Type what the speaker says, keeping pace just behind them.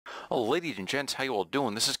Well, ladies and gents, how you all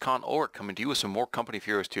doing? This is Con Orc coming to you with some more Company of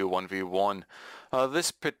Heroes 2 1v1.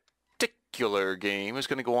 This particular game is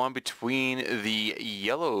going to go on between the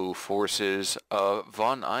yellow forces of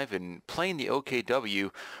Von Ivan playing the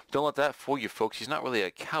OKW. Don't let that fool you, folks. He's not really a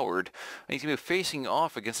coward. And he's going to be facing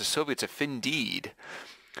off against the Soviets of Finndeed.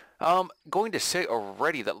 Going to say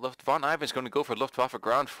already that Von Ivan is going to go for Luftwaffe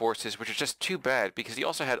ground forces, which is just too bad because he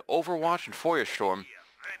also had Overwatch and Feuersturm.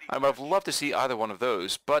 I would have loved to see either one of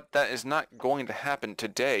those, but that is not going to happen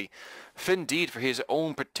today. Finndeed, for his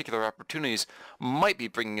own particular opportunities, might be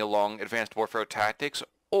bringing along advanced warfare tactics,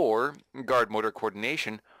 or guard motor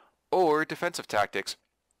coordination, or defensive tactics.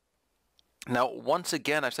 Now, once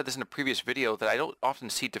again, I've said this in a previous video, that I don't often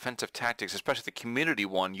see defensive tactics, especially the community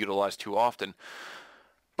one, utilized too often.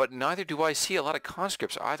 But neither do I see a lot of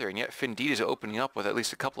conscripts either, and yet Finndeed is opening up with at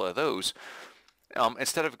least a couple of those.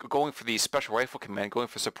 Instead of going for the Special Rifle Command, going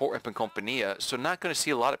for Support and Compania, so not going to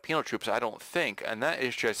see a lot of penal troops, I don't think, and that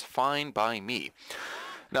is just fine by me.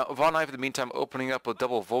 Now, Von Ivan, in the meantime, opening up with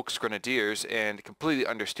double Volksgrenadiers, and completely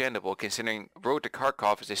understandable, considering Road to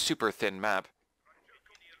Kharkov is a super thin map.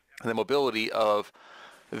 And the mobility of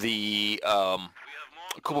the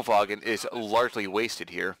Kubelwagen is largely wasted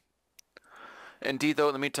here. Indeed, though,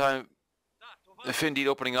 in the meantime, Finndeed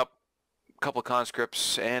opening up couple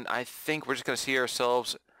conscripts, and I think we're just going to see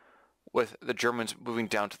ourselves with the Germans moving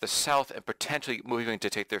down to the south and potentially moving to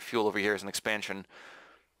take their fuel over here as an expansion.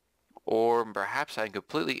 Or perhaps I'm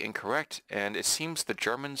completely incorrect, and it seems the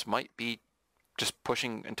Germans might be just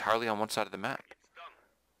pushing entirely on one side of the map.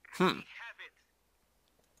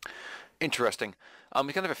 Interesting. He's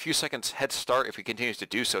going to have a few seconds head start if he continues to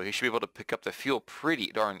do so. He should be able to pick up the fuel pretty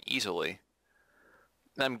darn easily.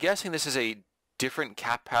 And I'm guessing this is a different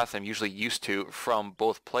cap path I'm usually used to from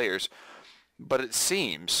both players, but it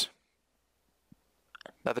seems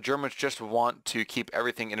that the Germans just want to keep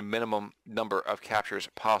everything in a minimum number of captures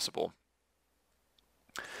possible,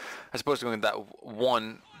 as opposed to going that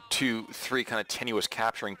 1, 2, 3 kind of tenuous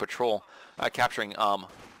capturing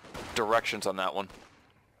directions on that one.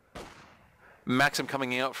 Maxim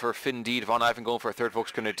coming out for Finndeed, Von Ivan going for a third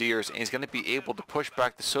Volksgrenadiers, and he's going to be able to push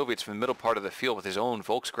back the Soviets from the middle part of the field with his own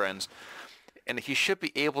Volksgrens. And he should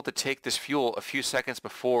be able to take this fuel a few seconds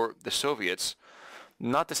before the Soviets.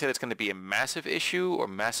 Not to say that's going to be a massive issue or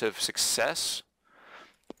massive success,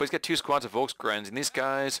 but he's got 2 squads of Volksgrens, and these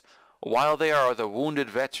guys, while they are the wounded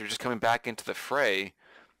vets who are just coming back into the fray,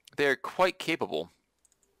 they're quite capable.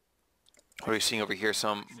 What are we seeing over here?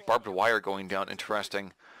 Some barbed wire going down,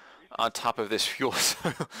 interesting, on top of this fuel.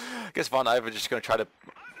 I guess Von Ivan is just going to try to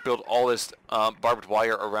build all this barbed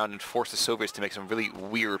wire around and force the Soviets to make some really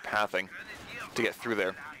weird pathing to get through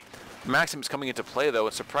there. Maxim is coming into play, though,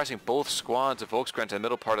 and suppressing both squads of Volksgrens in the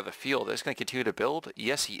middle part of the field. Is he going to continue to build?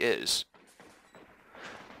 Yes, he is.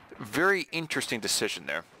 Very interesting decision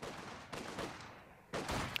there.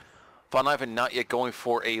 Von Ivan not yet going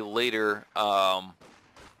for a later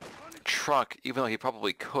truck, even though he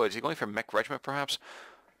probably could. Is he going for mech regiment, perhaps?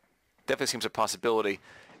 Definitely seems a possibility.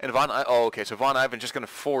 And so Von Ivan just going to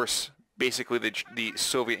force basically the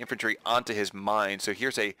Soviet infantry onto his mine. So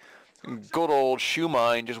here's a good old shoe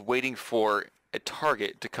mine just waiting for a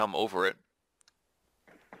target to come over it.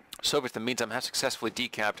 Soviets, in the meantime, have successfully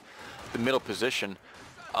decapped the middle position.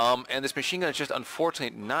 And this machine gun is just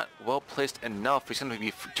unfortunately not well placed enough. He's going to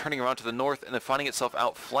be turning around to the north and then finding itself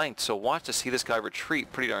outflanked. So watch to see this guy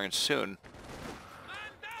retreat pretty darn soon,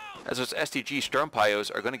 as those SDG Sturmpyos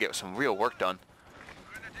are going to get some real work done.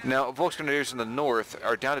 Now, Volksgrenadiers in the north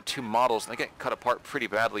are down to 2 models, and they get cut apart pretty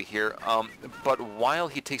badly here. But while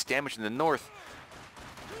he takes damage in the north...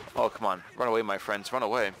 Oh, come on. Run away, my friends. Run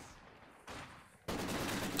away.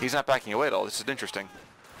 He's not backing away at all. This is interesting.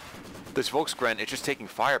 This Volksgren is just taking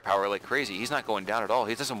firepower like crazy. He's not going down at all.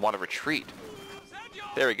 He doesn't want to retreat.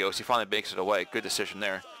 There he goes. He finally makes it away. Good decision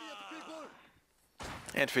there.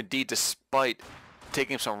 And Finndeed, despite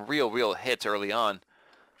taking some real hits early on,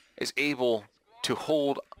 is able to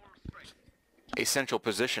hold a central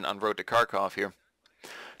position on Road to Kharkov here.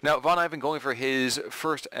 Now, Von Ivan going for his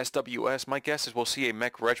first SWS. My guess is we'll see a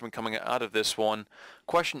mech regiment coming out of this one.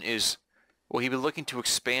 Question is, will he be looking to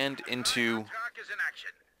expand into...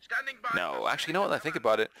 No, actually, you know what? I think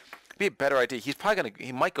about it. It'd be a better idea. He's probably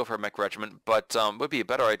he might go for a mech regiment, but it would be a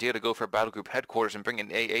better idea to go for battle group headquarters and bring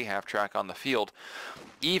an AA half-track on the field,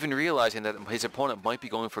 even realizing that his opponent might be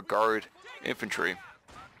going for guard infantry.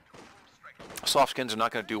 Soft skins are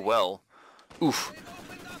not going to do well. Oof.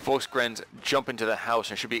 Volksgrens jump into the house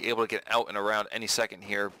and should be able to get out and around any second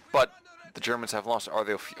here, but the Germans have lost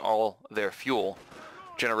all their fuel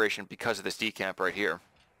generation because of this decamp right here.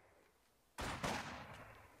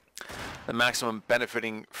 The Maximum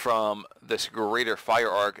benefiting from this greater fire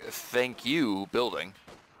arc. Thank you, building.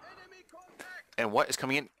 And what is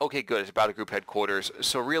coming in? Okay, good. It's battle group headquarters.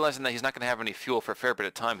 So realizing that he's not going to have any fuel for a fair bit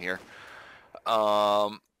of time here,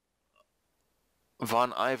 Von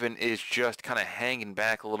Ivan is just kind of hanging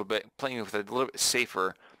back a little bit, playing with a little bit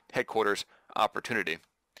safer headquarters opportunity.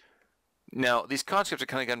 Now, these conscripts are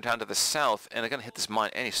kind of getting down to the south, and they're going to hit this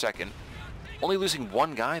mine any second. Only losing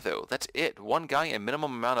one guy, though. That's it. One guy and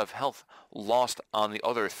minimum amount of health lost on the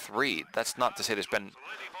other three. That's not to say there's been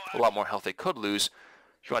a lot more health they could lose.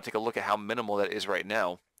 If you want to take a look at how minimal that is right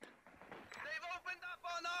now.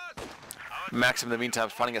 Maxim, in the meantime,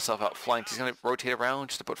 is finding himself outflanked. He's going to rotate around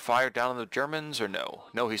just to put fire down on the Germans, or no?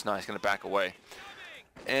 No, he's not. He's going to back away.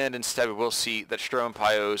 And instead, we will see that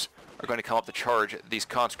Sturmpyos are going to come up to charge these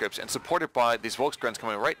conscripts, and supported by these Volksgrens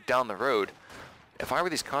coming right down the road. If I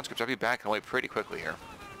were these conscripts, I'd be backing away pretty quickly here.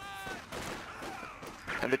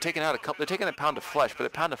 And they're taking out a couple. They're taking a pound of flesh, but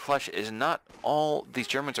the pound of flesh is not all these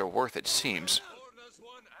Germans are worth, it seems.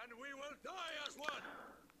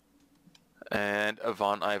 And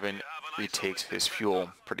Von Ivan retakes his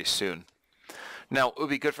fuel pretty soon. Now, it would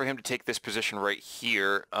be good for him to take this position right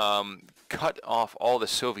here, cut off all the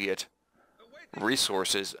Soviet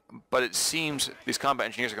resources, but it seems these combat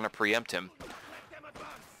engineers are going to preempt him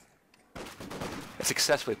and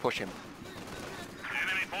successfully push him.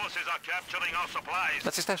 Enemy forces are capturing our supplies.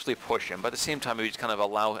 Let's successfully push him, but at the same time, we just kind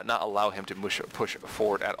of not allow him to push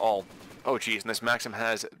forward at all. Oh, geez, and this Maxim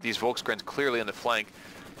has these Volksgrens clearly on the flank.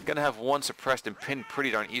 Going to have one suppressed and pinned pretty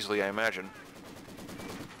darn easily, I imagine.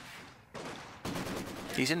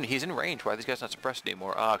 He's in range. Why are these guys not suppressed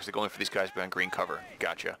anymore? Ah, because they're going for these guys behind green cover.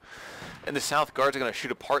 Gotcha. And the South Guards are going to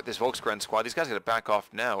shoot apart this Volksgren squad. These guys are going to back off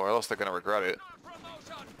now, or else they're going to regret it.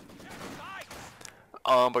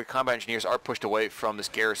 But combat engineers are pushed away from this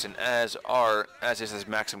garrison, as is his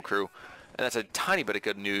Maxim crew. And that's a tiny bit of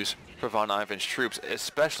good news for Von Ivan's troops,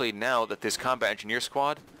 especially now that this combat engineer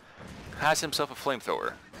squad has himself a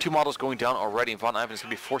flamethrower. 2 models going down already, and Von Ivan is going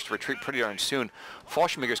to be forced to retreat pretty darn soon.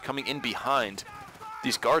 Fallschirmjägers coming in behind.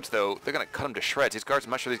 These guards, though, they're going to cut them to shreds. These guards,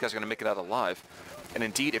 I'm not sure these guys are going to make it out alive. And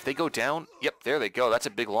indeed, if they go down, yep, there they go. That's a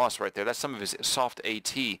big loss right there. That's some of his soft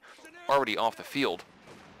AT already off the field.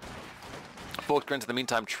 Volksgrens, in the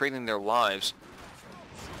meantime, trading their lives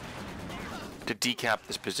to decap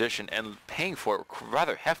this position and paying for it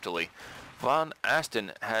rather heftily. Von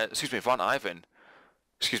Ivan, I was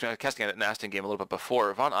casting an Aston game a little bit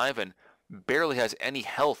before. Von Ivan barely has any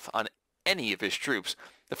health on any of his troops.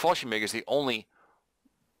 The Fallschirmjäger is the only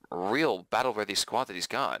real battle-ready squad that he's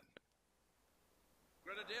got.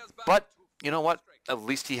 But, you know what? At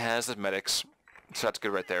least he has the medics, so that's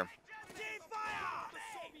good right there.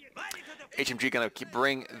 HMG going to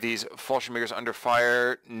bring these Fallschirmjägers under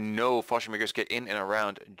fire. No, Fallschirmjägers get in and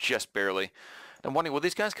around just barely. I'm wondering, will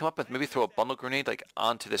these guys come up and maybe throw a bundle grenade like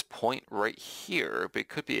onto this point right here? But it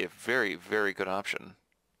could be a very, very good option.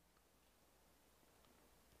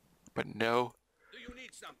 But no.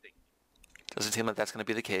 Doesn't seem like that's going to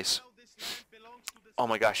be the case. Oh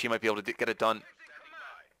my gosh, he might be able to get it done.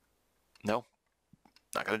 No,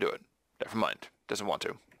 not going to do it. Never mind. Doesn't want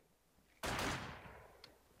to.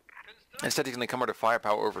 Instead, he's going to come under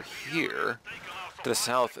firepower over here to the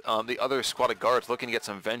south. The other squad of guards looking to get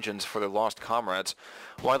some vengeance for their lost comrades,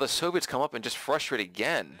 while the Soviets come up and just frustrate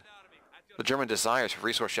again the German desires for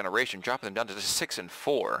resource generation, dropping them down to just 6 and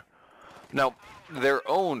 4. Now, their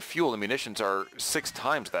own fuel and munitions are 6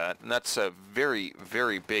 times that, and that's a very,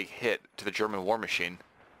 very big hit to the German war machine.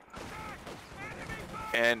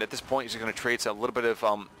 And at this point, he's going to trade a little bit of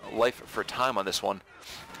life for time on this one.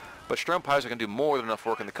 But Sturmpyos are going to do more than enough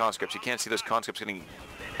work in the conscripts. You can't see those conscripts getting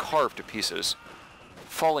carved to pieces,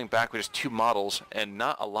 falling back with just 2 models and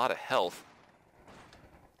not a lot of health.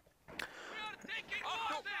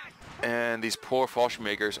 And these poor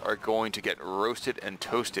Fallschirmjägers are going to get roasted and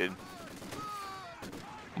toasted.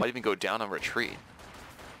 Might even go down on retreat.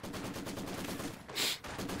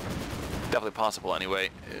 Definitely possible anyway.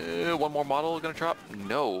 One more model going to drop?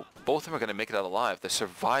 No. Both of them are going to make it out alive. The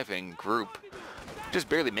surviving group just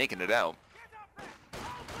barely making it out.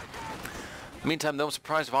 Meantime, though, I'm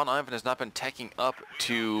surprised Von Ivan has not been taking up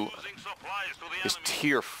to his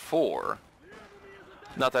tier 4.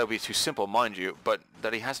 Not that it would be too simple, mind you, but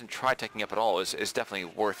that he hasn't tried taking up at all is definitely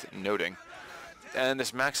worth noting. And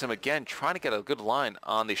this Maxim, again, trying to get a good line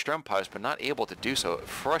on the Sturmpyos, but not able to do so.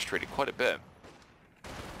 Frustrated quite a bit.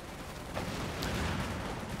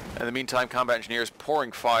 In the meantime, combat engineers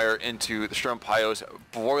pouring fire into the Sturmpyos,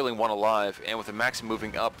 broiling one alive, and with the Maxim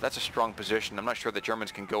moving up, that's a strong position. I'm not sure the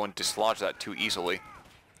Germans can go and dislodge that too easily.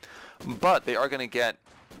 But they are going to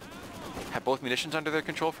have both munitions under their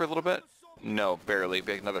control for a little bit. No, barely.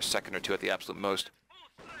 Be another second or two at the absolute most.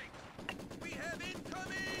 We have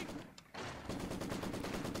incoming!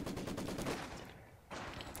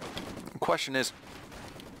 The question is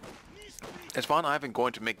Von Ivan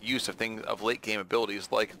going to make use of things of late game abilities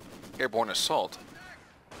like Airborne Assault?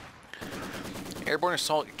 Airborne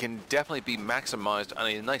Assault can definitely be maximized on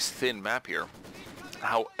a nice thin map here.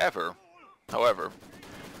 However,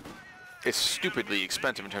 it's stupidly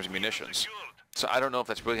expensive in terms of munitions. So I don't know if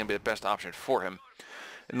that's really going to be the best option for him.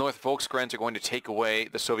 The North Volksgrens are going to take away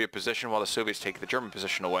the Soviet position while the Soviets take the German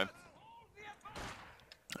position away.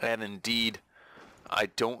 And indeed, I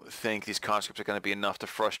don't think these conscripts are going to be enough to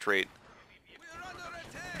frustrate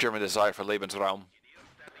German desire for Lebensraum.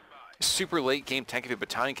 Super late game tank infantry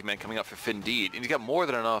battalion command coming up for Finndeed, and he's got more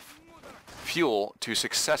than enough fuel to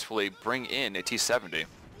successfully bring in a T-70.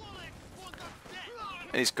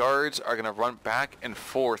 And these guards are going to run back and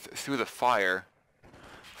forth through the fire,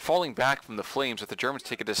 falling back from the flames, if the Germans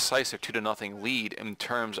take a decisive 2-0 lead in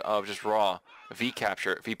terms of just raw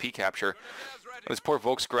VP capture. This poor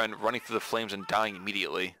Volksgren running through the flames and dying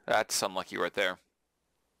immediately. That's unlucky right there.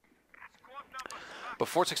 But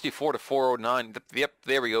 464 to 409, yep,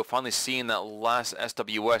 there we go, finally seeing that last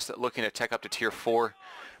SWS looking to tech up to tier 4.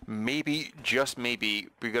 Maybe, just maybe,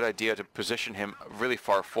 be a good idea to position him really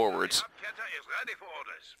far forwards.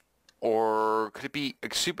 Or could it be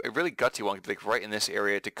a really gutsy one, like right in this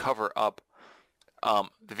area to cover up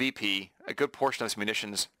the VP, a good portion of his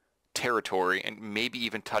munitions territory, and maybe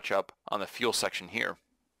even touch up on the fuel section here.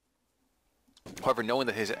 However, knowing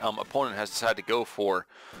that his opponent has decided to go for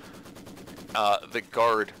the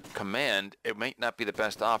guard command, it might not be the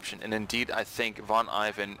best option. And indeed, I think Von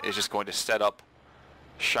Ivan is just going to set up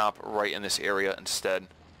shop right in this area instead.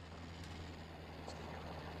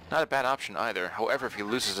 Not a bad option either. However, if he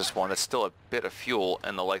loses this one, it's still a bit of fuel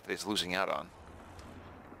and the like that he's losing out on.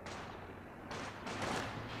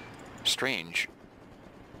 Strange.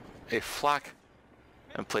 A flak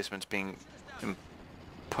emplacement's being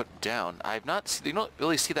put down. You don't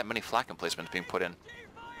really see that many flak emplacements being put in.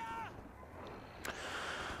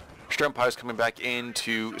 Sturmpeier's coming back in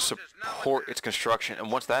to support its construction, and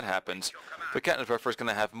once that happens, the Kettenwerfer is going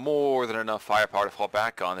to have more than enough firepower to fall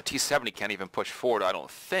back on. The T-70 can't even push forward, I don't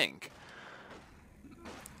think.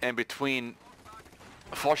 And between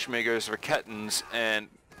Fallschirmjägers, Raketens, and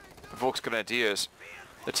Volksgrenadiers,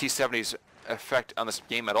 the T-70's effect on this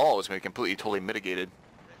game at all is going to be completely, totally mitigated.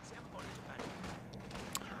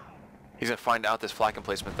 He's going to find out this flak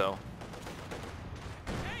emplacement, though.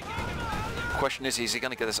 The question is he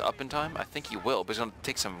going to get this up in time? I think he will, but he's going to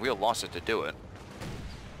take some real losses to do it.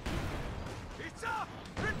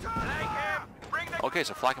 Okay,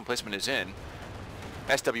 so flak emplacement is in.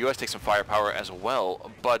 SWS takes some firepower as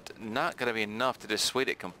well, but not going to be enough to dissuade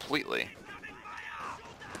it completely.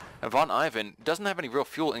 And Von Ivan doesn't have any real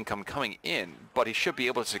fuel income coming in, but he should be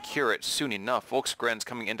able to secure it soon enough. Volksgren's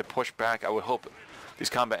coming in to push back, I would hope,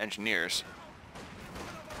 these combat engineers.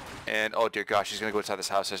 And, oh dear gosh, he's going to go inside this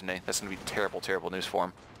house, isn't he? That's going to be terrible, terrible news for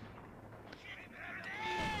him.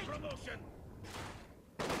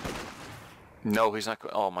 No, he's not.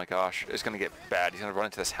 Oh my gosh, it's going to get bad. He's going to run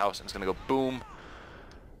into this house and it's going to go boom.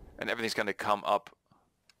 And everything's going to come up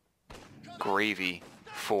gravy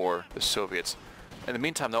for the Soviets. In the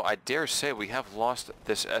meantime, though, I dare say we have lost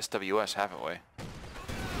this SWS, haven't we? I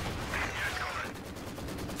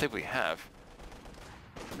think we have.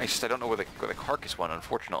 I don't know where the carcass went,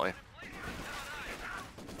 unfortunately.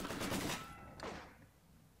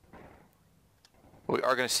 We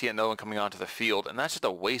are going to see another one coming onto the field, and that's just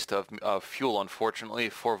a waste of fuel, unfortunately,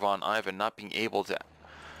 for Von Ivan not being able to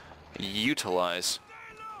utilize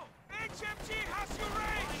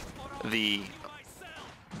the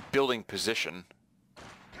building position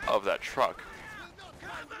of that truck.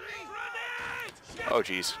 Oh,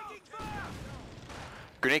 geez.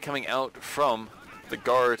 Grenade coming out from the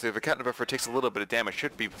guards. If the Kettenwerfer takes a little bit of damage,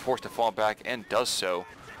 should be forced to fall back, and does so.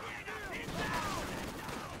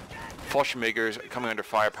 Fallschirmjägers coming under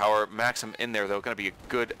firepower. Maxim in there, though, going to be a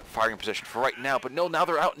good firing position for right now. But no, now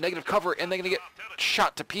they're out negative cover, and they're going to get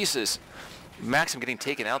shot to pieces. Maxim getting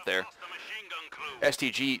taken out there.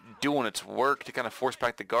 STG doing its work to kind of force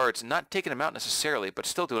back the guards. Not taking them out necessarily, but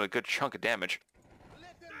still doing a good chunk of damage.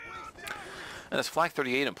 And this Flak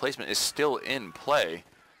 38 emplacement is still in play.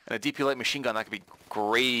 And a DP light machine gun, that could be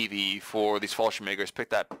gravy for these Fallschirmjägers. Pick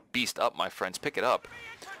that beast up, my friends. Pick it up.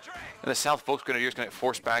 And the South Volksgrenadiers is going to get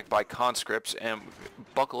forced back by conscripts. And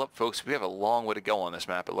buckle up, folks. We have a long way to go on this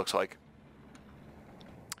map, it looks like.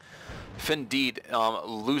 Finndeed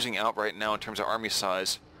losing out right now in terms of army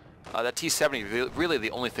size. That T-70 really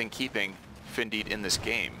the only thing keeping Finndeed in this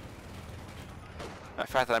game. A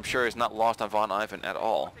fact that I'm sure is not lost on Von Ivan at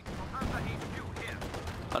all.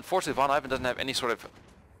 Unfortunately, Von Ivan doesn't have any sort of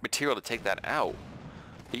material to take that out.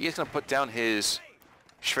 He is going to put down his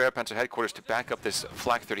Schwerpanzer headquarters to back up this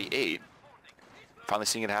Flak 38. Finally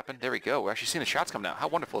seeing it happen. There we go. We're actually seeing the shots come now. How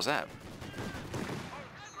wonderful is that?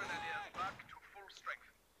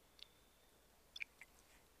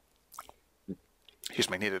 Excuse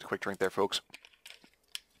me, I needed a quick drink there, folks.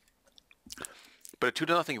 But a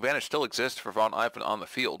 2-0 advantage still exists for Von Ivan on the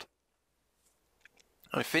field.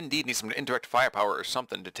 I mean, Finndeed needs some indirect firepower or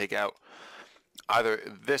something to take out either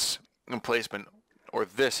this emplacement or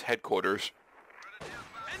this headquarters,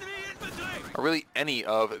 or really any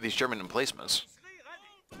of these German emplacements.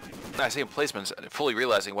 I say emplacements, fully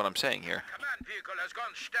realizing what I'm saying here. Command vehicle has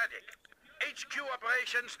gone static. HQ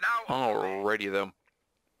operations now. Alrighty though.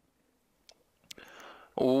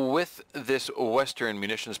 With this western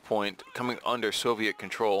munitions point coming under Soviet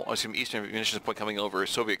control, or excuse me, eastern munitions point coming over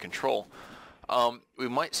Soviet control, we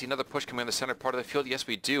might see another push coming in the center part of the field. Yes,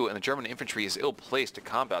 we do, and the German infantry is ill-placed to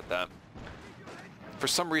combat that. For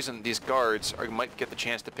some reason, these guards might get the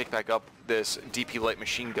chance to pick back up this DP light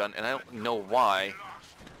machine gun, and I don't know why.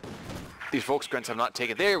 These Volksgrens have not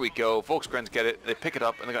taken. There we go. Volksgrens get it. They pick it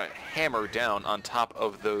up, and they're going to hammer down on top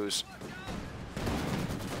of those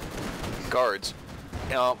guards.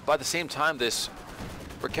 By the same time, this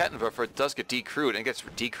Rakettenwerfer does get decrewed, and gets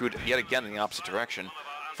decrewed yet again in the opposite direction.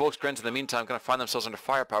 Volksgrens, in the meantime, going to find themselves under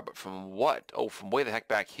firepower, but from what? Oh, from way the heck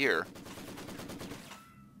back here.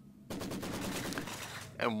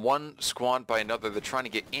 And one squad by another, they're trying to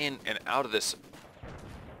get in and out of this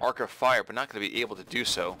arc of fire, but not going to be able to do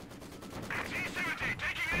so.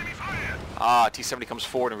 T-70 comes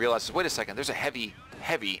forward and realizes, wait a second, there's a heavy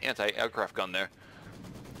anti-aircraft gun there.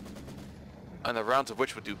 And the rounds of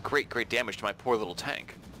which would do great damage to my poor little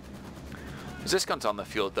tank. This gun's on the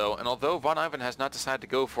field though, and although Von Ivan has not decided to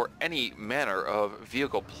go for any manner of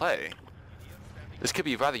vehicle play, this could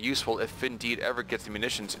be rather useful if Finndeed ever gets the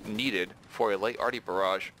munitions needed for a light arty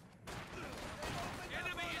barrage.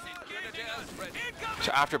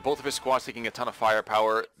 So after both of his squads taking a ton of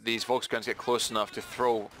firepower, these Volksgrens get close enough to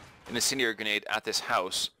throw an incendiary grenade at this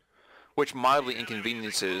house, which mildly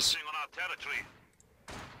inconveniences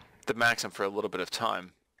the Maxim for a little bit of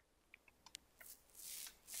time.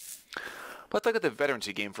 Let's look at the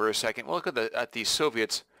veterancy game for a second. We'll look at the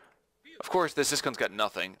Soviets. Of course, this gun's got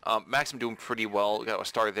nothing. Maxim doing pretty well. Got a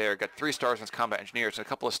star there. Got 3 stars on his combat engineers and a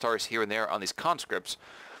couple of stars here and there on these conscripts.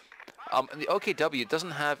 And the OKW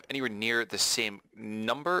doesn't have anywhere near the same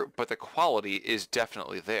number, but the quality is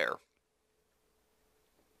definitely there.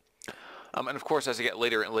 And of course, as I get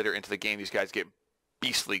later and later into the game, these guys get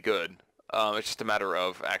beastly good. It's just a matter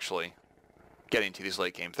of actually getting to these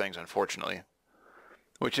late game things, unfortunately.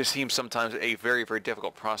 Which just seems sometimes a very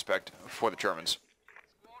difficult prospect for the Germans.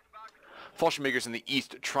 Fallschirmjägers in the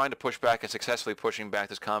east trying to push back and successfully pushing back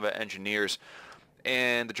those combat engineers.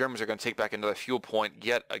 And the Germans are going to take back another fuel point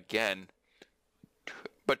yet again,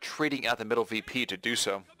 but trading out the middle VP to do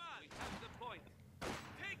so.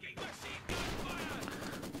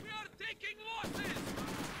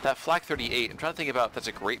 That Flak 38, I'm trying to think about if that's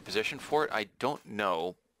a great position for it. I don't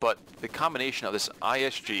know, but the combination of this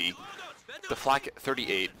ISG, the Flak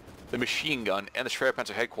 38, the machine gun, and the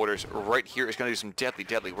Schwerpanzer headquarters right here is going to do some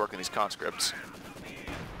deadly work in these conscripts.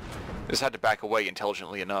 Just had to back away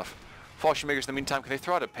intelligently enough. Fallschirmjägers, in the meantime, can they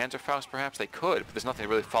throw out a Panzerfaust perhaps? They could, but there's nothing to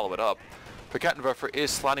really follow it up. Rakettenwerfer is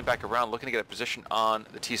sliding back around, looking to get a position on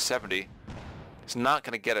the T-70. It's not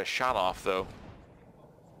going to get a shot off, though.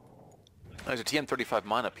 There's a TM-35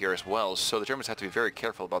 mine up here as well, so the Germans have to be very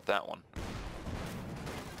careful about that one.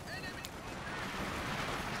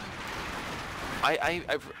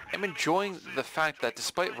 I'm enjoying the fact that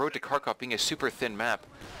despite Road to Kharkov being a super thin map,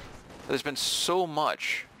 there's been so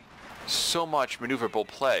much maneuverable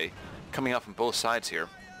play coming out from both sides here.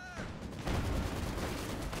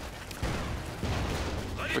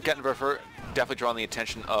 Rakettenwerfer definitely drawing the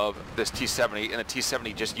attention of this T-70, and the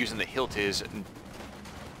T-70 just using the hill to his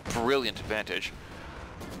brilliant advantage.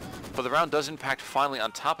 But the round does impact finally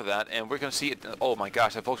on top of that, and we're going to see it. Oh my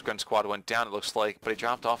gosh, that Volksgren squad went down, it looks like, but he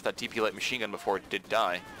dropped off that DP light machine gun before it did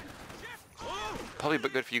die. Probably a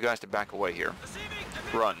bit good for you guys to back away here.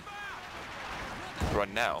 Run.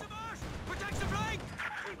 Run now.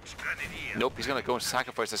 Nope, he's going to go and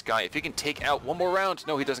sacrifice this guy. If he can take out one more round.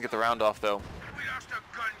 No, he doesn't get the round off, though.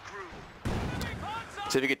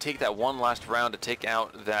 So if he could take that one last round to take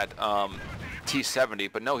out that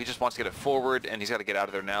T-70, but no, he just wants to get it forward, and he's got to get out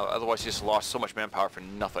of there now. Otherwise, he just lost so much manpower for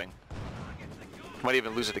nothing. Might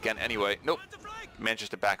even lose it again anyway. Nope. Manages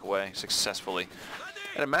to back away successfully.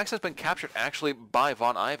 And a Max has been captured actually by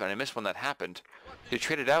Von Ivan. I missed when that happened. They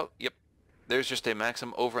traded out? Yep. There's just a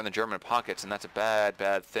Maxim over in the German pockets, and that's a bad,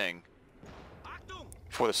 bad thing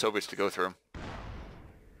for the Soviets to go through.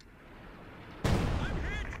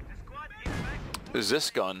 This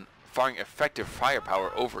gun firing effective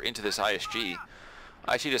firepower over into this ISG.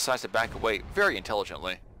 ISG decides to back away very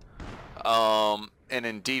intelligently. And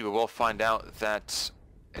indeed, we will find out that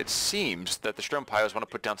it seems that the Sturm pilots want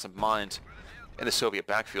to put down some mines in the Soviet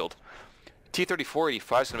backfield. T-34-85 is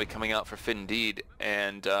going to be coming out for Finndeed,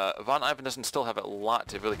 and von Ivan doesn't still have a lot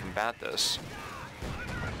to really combat this.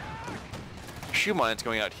 Shoe mines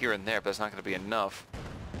going out here and there, but that's not going to be enough.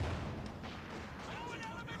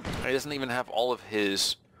 He doesn't even have all of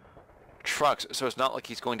his trucks, so it's not like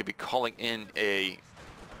he's going to be calling in a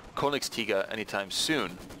Königstiger anytime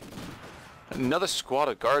soon. Another squad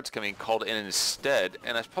of guards coming called in instead,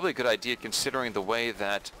 and that's probably a good idea considering the way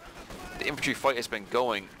that the infantry fight has been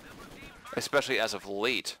going, especially as of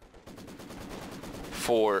late,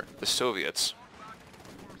 for the Soviets.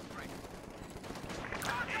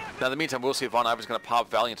 Now, in the meantime, we'll see if von Ivan's going to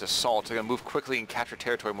pop Valiant Assault. They're going to move quickly and capture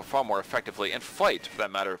territory far more effectively, and fight, for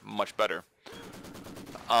that matter, much better.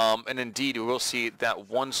 And indeed, we will see that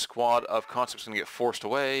one squad of conscripts going to get forced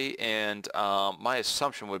away, and my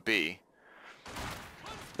assumption would be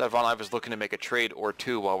that von Ivan's looking to make a trade or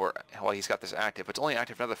two while he's got this active. It's only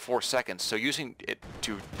active for another 4 seconds, so using it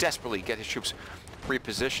to desperately get his troops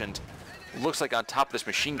repositioned looks like on top of this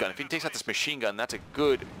machine gun. If he takes out this machine gun, that's a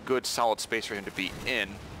good solid space for him to be in.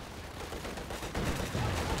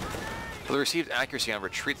 The received accuracy on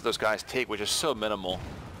retreat that those guys take, which is so minimal,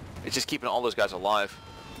 it's just keeping all those guys alive.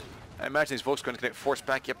 I imagine these Volks are going to get forced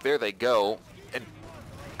back. Yep, there they go. And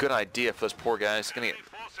good idea for those poor guys. Going to get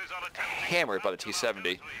hammered by the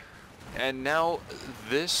T-70. And now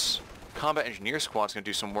this combat engineer squad is going to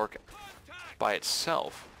do some work by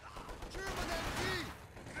itself.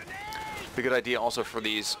 A good idea also for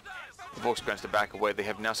these Volksbands to back away. They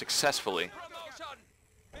have now successfully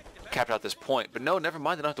capped out this point. But no, never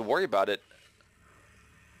mind. They don't have to worry about it.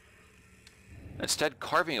 Instead,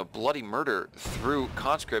 carving a bloody murder through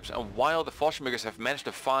conscripts, and while the Fallschirmjägers have managed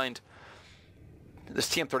to find this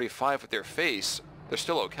TM-35 with their face, they're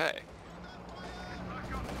still okay.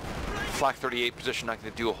 Flak 38 position not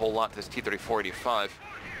going to do a whole lot to this T-34-85.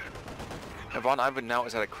 And von Ivan now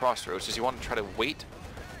is at a crossroads. Does he want to try to wait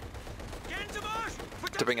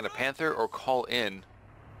to bring in a Panther, or call in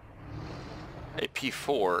a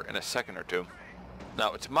P4 in a second or two?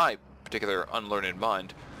 Now, it's my particular unlearned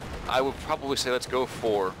mind. I would probably say let's go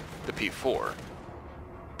for the P4.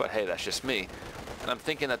 But hey, that's just me. And I'm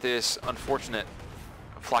thinking that this unfortunate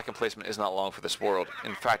flak emplacement is not long for this world.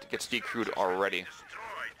 In fact, it gets decrewed already.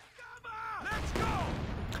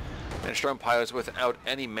 And Sturm pilots without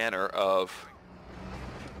any manner of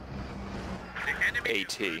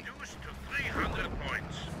AT.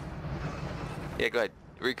 Yeah, go ahead.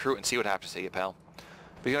 Recruit and see what happens to you, pal.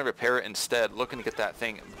 We're going to repair it instead, looking to get that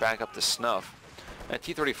thing back up to snuff. And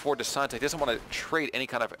T-34 decides he doesn't want to trade any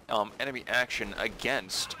kind of enemy action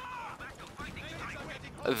against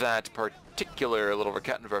that particular little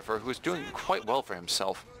Rakettenwerfer, who is doing quite well for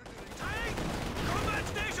himself.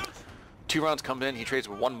 2 rounds come in, he trades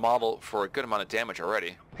 1 model for a good amount of damage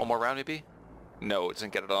already. 1 more round maybe? No, it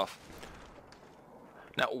doesn't get it off.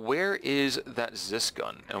 Now, where is that Zis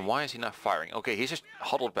gun, and why is he not firing? Okay, he's just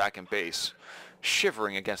huddled back in base,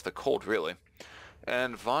 shivering against the cold, really.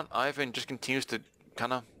 And von Ivan just continues to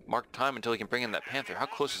kind of mark time until he can bring in that Panther. How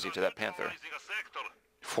close is he to that Panther?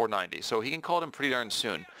 490. So he can call it in pretty darn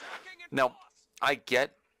soon. Now, I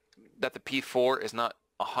get that the P4 is not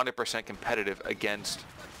 100% competitive against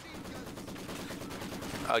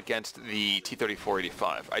the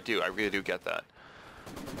T-34-85. I really do get that.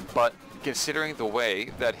 But considering the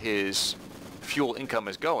way that his fuel income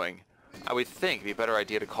is going, I would think it'd be a better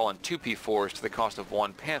idea to call in 2 P4s to the cost of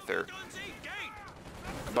 1 Panther.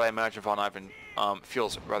 But I imagine von Ivan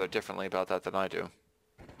feels rather differently about that than I do.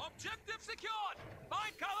 Objective secured.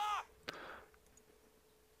 Find cover.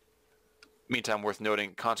 Meantime, worth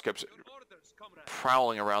noting, conscripts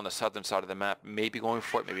prowling around the southern side of the map, maybe going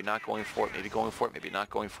for it, maybe not going for it, maybe going for it, maybe not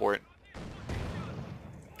going for it.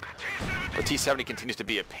 The T-70 continues to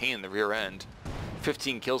be a pain in the rear end.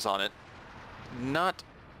 15 kills on it. Not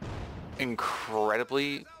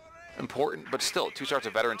incredibly important, but still, 2 stars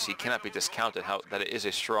of veterancy cannot be discounted that it is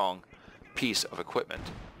a strong piece of equipment.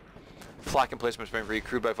 Flak emplacement has been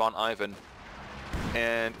recrewed by von Ivan.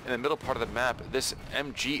 And in the middle part of the map, this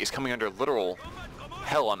MG is coming under literal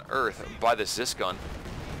hell on earth by this Zis gun.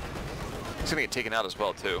 It's going to get taken out as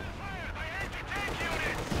well, too.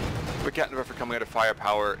 Rakettenwerfer coming under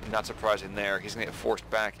firepower, not surprising there. He's going to get forced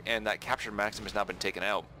back, and that captured Maxim has now been taken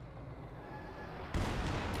out.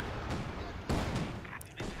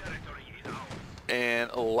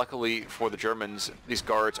 And luckily for the Germans, these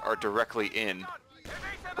guards are directly in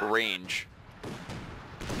range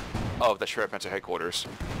of the Schwerpanzer headquarters.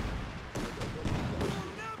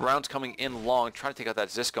 Rounds coming in long, trying to take out that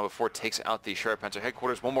Ziscon before it takes out the Schwerpanzer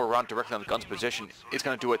headquarters. One more round directly on the gun's position. It's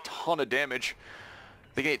going to do a ton of damage.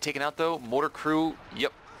 They get taken out though. Mortar crew,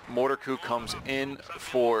 yep. Mortar crew comes in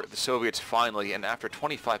for the Soviets finally, and after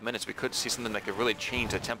 25 minutes we could see something that could really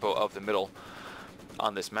change the tempo of the middle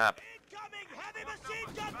on this map.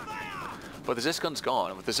 But the Ziscon's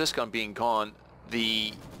gone. With the Ziscon being gone,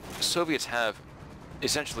 the Soviets have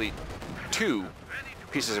essentially 2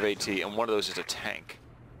 pieces of AT, and one of those is a tank.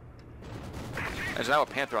 There's now a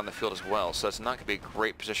Panther on the field as well, so that's not going to be a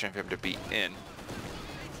great position for him to be in.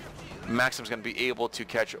 Maxim's going to be able to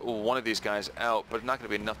catch one of these guys out, but not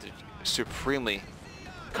going to be enough to supremely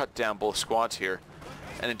cut down both squads here.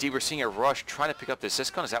 And indeed, we're seeing a rush trying to pick up this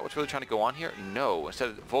Ziscon. Is that what's really trying to go on here? No.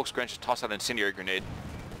 Instead, Volkskrantz just tossed out an incendiary grenade.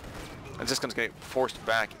 And Ziscon's going to get forced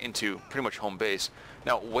back into pretty much home base.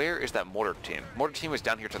 Now, where is that mortar team? Mortar team is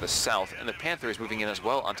down here to the south, and the Panther is moving in as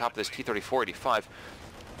well on top of this T-34-85.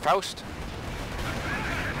 Faust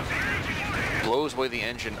blows away the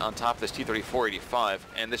engine on top of this T-34-85,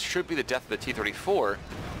 and this should be the death of the T-34,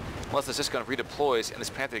 unless the Ziscon redeploys and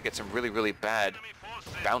this Panther gets some really, really bad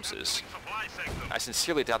bounces. I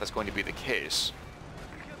sincerely doubt that's going to be the case.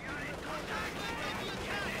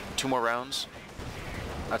 2 more rounds.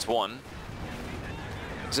 That's 1.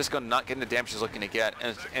 Ziscon not getting the damage he's looking to get,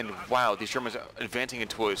 and wow, these Germans are advancing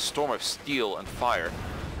into a storm of steel and fire.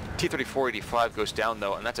 T-34-85 goes down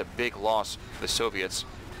though, and that's a big loss for the Soviets.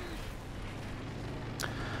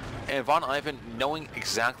 And von Ivan, knowing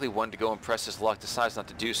exactly when to go and press his luck, decides not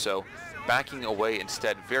to do so, backing away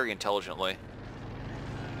instead very intelligently.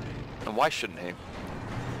 And why shouldn't he?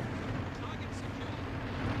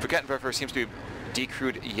 Forgettenwerfer seems to be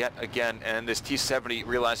decrewed yet again, and this T-70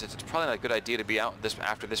 realizes it's probably not a good idea to be out in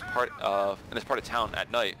this part of town at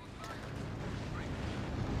night.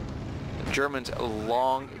 The Germans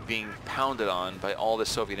long being pounded on by all the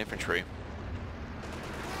Soviet infantry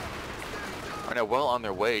are now well on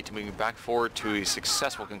their way to moving back forward to a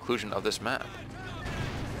successful conclusion of this map.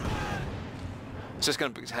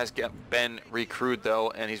 Ziscon has been recrewed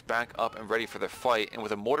though, and he's back up and ready for the fight, and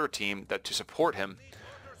with a mortar team to support him,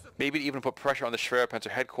 maybe to even put pressure on the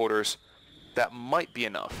Schwerpanzer headquarters, that might be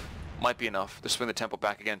enough to swing the tempo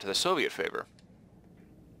back again to the Soviet favor.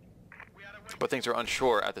 But things are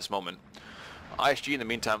unsure at this moment. ISG in the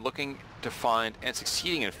meantime looking to find and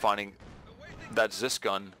succeeding in finding that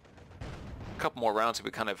Ziscon. A couple more rounds to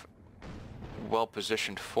be kind of well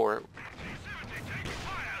positioned for it.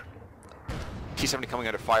 T-70 coming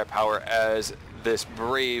under firepower as this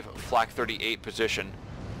brave Flak 38 position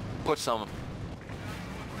puts some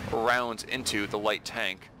rounds into the light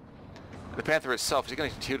tank. The Panther itself, is he going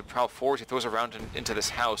to continue to prowl forward? He throws a round into this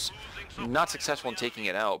house. Not successful in taking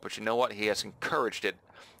it out, but you know what? He has encouraged it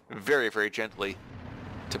very, very gently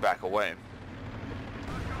to back away.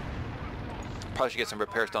 Probably should get some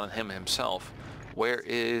repairs done on him himself. Where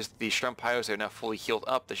is the Strempyos? They're now fully healed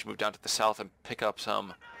up. They should move down to the south and pick up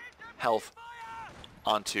some health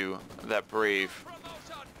onto that brave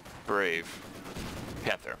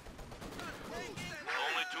Panther.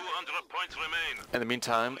 Only 200 points remain. In the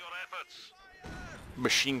meantime,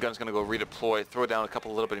 machine gun's going to go redeploy, throw down a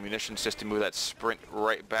little bit of munitions just to move that sprint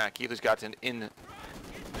right back. He's got an in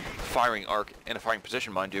firing arc in a firing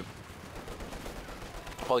position, mind you.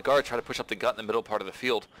 While the guards try to push up the gut in the middle part of the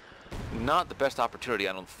field. Not the best opportunity,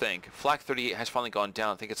 I don't think. Flak 38 has finally gone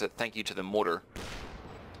down. I think it's a thank you to the mortar.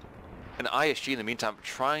 And ISG in the meantime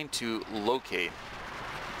trying to locate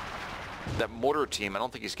that mortar team. I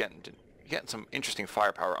don't think he's getting some interesting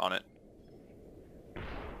firepower on it.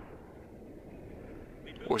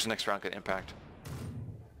 Where's the next round going to impact?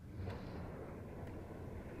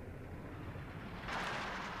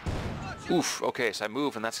 Oof, okay, so I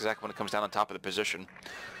move, and that's exactly when it comes down on top of the position.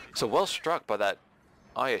 So well struck by that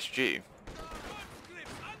ISG.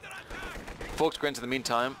 Volkskrantz in the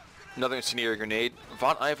meantime, another incendiary grenade.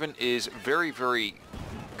 Von Ivan is very, very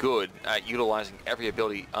good at utilizing every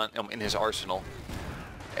ability in his arsenal.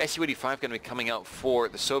 Su-85 going to be coming out for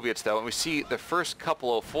the Soviets though, and we see the first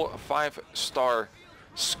couple of 5-star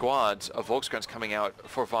squads of Volkskrantz coming out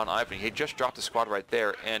for Von Ivan. He just dropped the squad right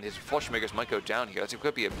there, and his Fallschirmjägers might go down here. That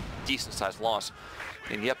could be a decent-sized loss.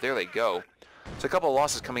 And yep, there they go. So a couple of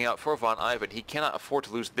losses coming out for Von Ivan. He cannot afford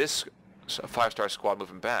to lose this 5-star squad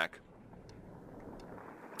moving back.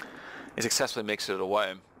 He successfully makes it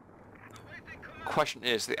away. Question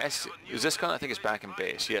is, Ziscon I think is back in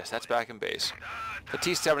base. Yes, that's back in base. The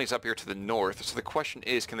T-70 is up here to the north. So the question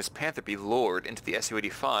is, can this Panther be lured into the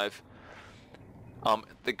Su-85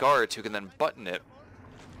 the guards who can then button it,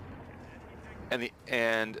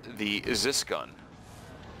 and the Zis gun.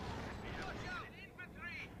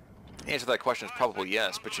 The answer to that question is probably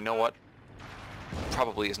yes, but you know what?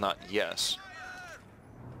 Probably is not yes.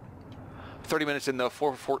 30 minutes in though,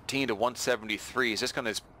 414 to 173. This gun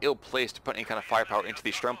is ill-placed to put any kind of firepower into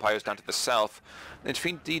these Strumpires down to the south. And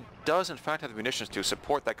Finndeed does in fact have the munitions to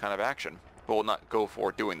support that kind of action, but will not go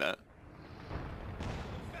for doing that.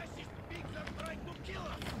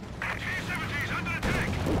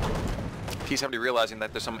 T-70 realizing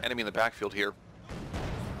that there's some enemy in the backfield here.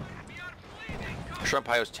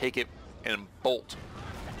 Strumpires take it and bolt.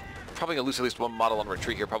 Probably going to lose at least one model on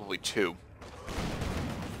retreat here, probably two.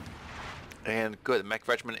 And good, the mech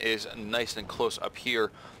regiment is nice and close up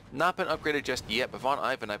here. Not been upgraded just yet, but Von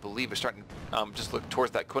Ivan, I believe, is starting to just look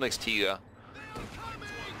towards that Königstiger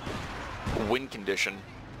win condition.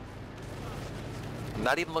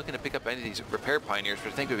 Not even looking to pick up any of these repair pioneers,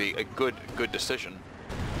 but I think it would be a good decision.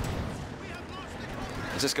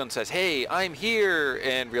 As this gun says, hey, I'm here,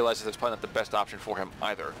 and realizes that's probably not the best option for him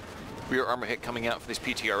either. Rear armor hit coming out for these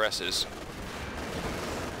PTRSs.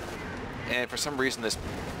 And for some reason, this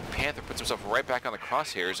Panther puts himself right back on the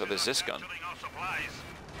crosshairs of the Zis gun.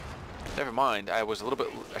 Never mind, I should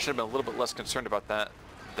have been a little bit less concerned about that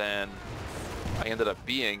than I ended up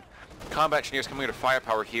being. Combat engineers coming into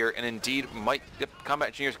firepower here, and indeed combat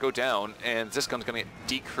engineers go down, and this gun's going to get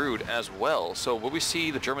decrewed as well. So will we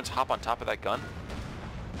see the Germans hop on top of that gun?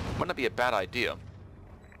 Might not be a bad idea.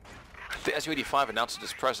 The Su-85 announces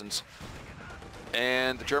its presence,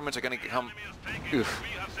 and the Germans are going to come,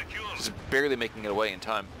 just barely making it away in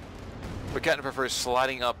time. But Captain prefers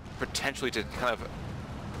sliding up potentially to kind of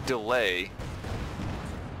delay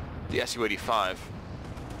the Su-85.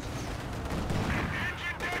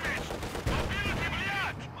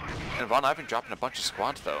 And Von Ivan dropping a bunch of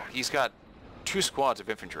squads though. He's got 2 squads of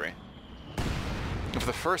infantry. And for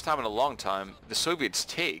the first time in a long time, the Soviets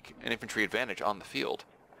take an infantry advantage on the field.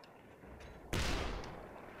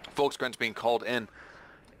 Volksgren's being called in,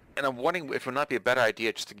 and I'm wondering if it would not be a better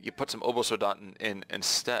idea just to put some Obersoldaten in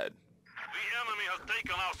instead. The enemy has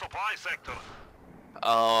taken our supply sector.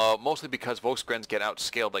 Mostly because Volksgrens get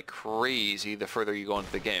outscaled like crazy the further you go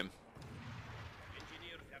into the game.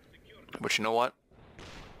 But you know what?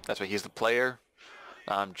 That's why he's the player.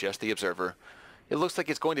 I'm just the observer. It looks like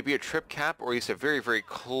it's going to be a trip cap, or at least a very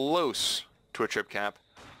close to a trip cap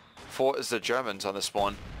for the Germans on this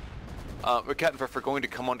one. Kattenwerfer going to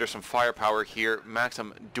come under some firepower here.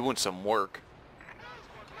 Maxim doing some work.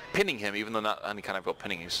 Pinning him, even though not any kind of real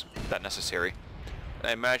pinning is that necessary. And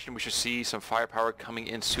I imagine we should see some firepower coming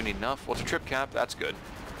in soon enough. Well, it's a trip cap, that's good.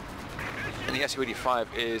 And the Su-85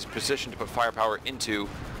 is positioned to put firepower into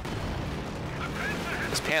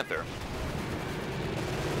this Panther.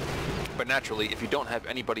 But naturally, if you don't have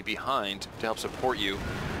anybody behind to help support you,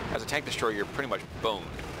 as a tank destroyer, you're pretty much boned.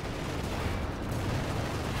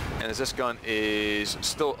 And as this gun is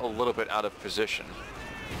still a little bit out of position.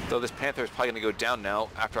 Though this Panther is probably going to go down now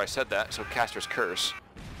after I said that, so Caster's Curse.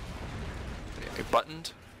 Okay,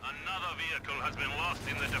 buttoned. Another vehicle has been lost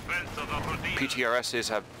in the defense of the Rodina. PTRSs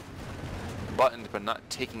have buttoned but not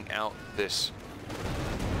taking out this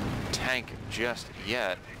tank just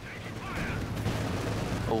yet.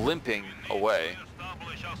 Limping away.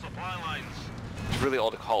 It's really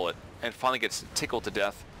all to call it. And finally gets tickled to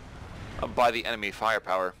death by the enemy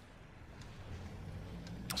firepower.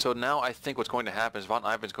 So now I think what's going to happen is Von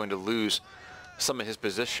Ivan's going to lose some of his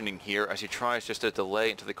positioning here as he tries just to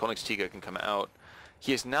delay until the Königstiger can come out.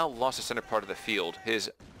 He has now lost the center part of the field. His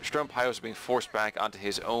Sturmpires are being forced back onto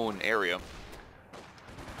his own area.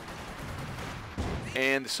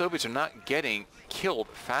 And the Soviets are not getting killed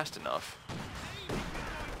fast enough.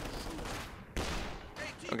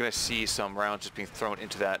 I'm going to see some rounds just being thrown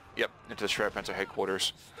into that, into the Schwerpanzer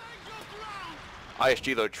headquarters.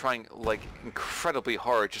 ISG, though, trying, like, incredibly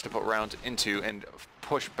hard just to put rounds into and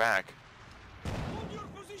push back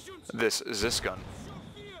this Zis gun.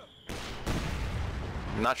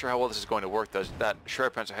 Not sure how well this is going to work, though. That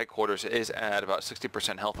Schwerpanzer headquarters is at about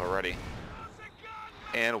 60% health already.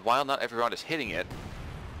 And while not every round is hitting it,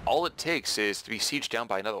 all it takes is to be sieged down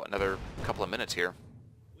by another couple of minutes here.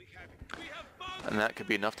 And that could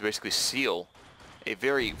be enough to basically seal a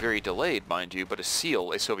very delayed, mind you, but to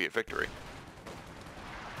seal a Soviet victory.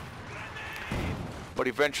 But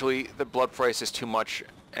eventually, the blood price is too much,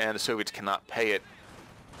 and the Soviets cannot pay it.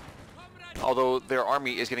 Although their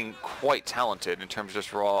army is getting quite talented in terms of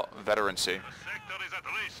just raw veterancy. The sector is at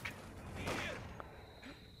risk.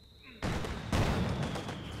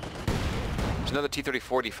 There's another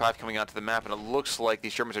T-34-D5 coming onto the map, and it looks like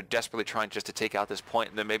these Germans are desperately trying just to take out this point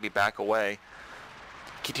and then maybe back away.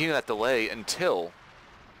 continue that delay until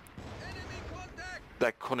Enemy contact!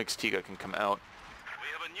 that Königstiger can come out. We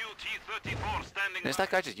have a new T-34 standing And is that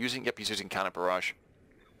guy just using... Yep, he's using counter barrage.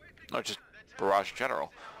 No, just barrage in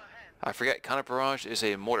general. I forget, counter barrage is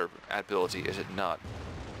a mortar ability, is it not?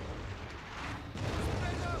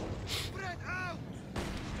 Spread out!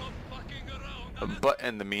 Stop fucking around! But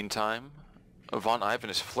in the meantime, Von Ivan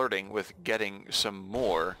is flirting with getting some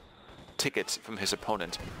more tickets from his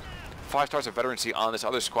opponent. 5 stars of veterancy on this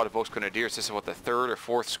other squad of Volksgrenadiers. This is what, the 3rd or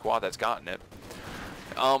 4th squad that's gotten it.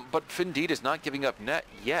 But Finndeed is not giving up net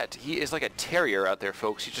yet. He is like a terrier out there,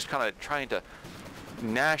 folks. He's just kind of trying to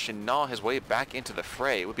gnash and gnaw his way back into the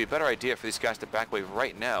fray. It would be a better idea for these guys to back away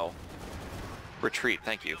right now. Retreat,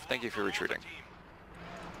 thank you. Thank you for retreating.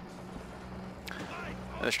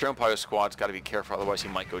 And the Sturmpire squad's got to be careful, otherwise he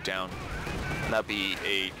might go down. And that'd be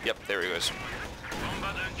a... Yep, there he goes.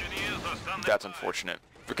 combat engineers are standing That's by. unfortunate.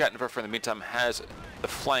 Verkattenwerfer, in the meantime, has the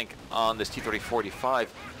flank on this T-30-45,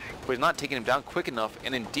 but he's not taking him down quick enough,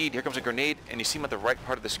 and indeed, here comes a grenade, and you see him at the right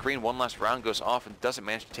part of the screen. One last round goes off and doesn't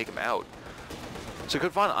manage to take him out. So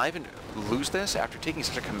could Von Ivan lose this after taking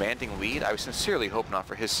such a commanding lead? I would sincerely hope not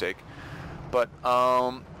for his sake. But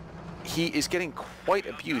he is getting quite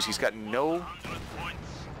abused. He's got no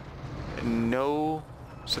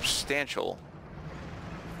substantial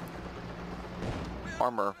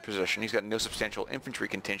armor position. He's got no substantial infantry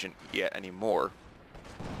contingent yet anymore.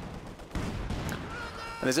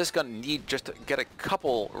 And does this gun need just to get a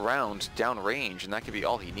couple rounds downrange, and that could be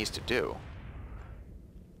all he needs to do.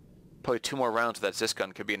 Probably 2 more rounds of that Zis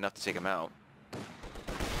gun could be enough to take him out.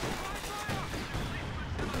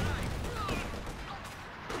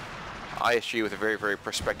 ISG with a very, very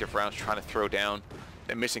prospective rounds trying to throw down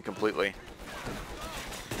and missing completely.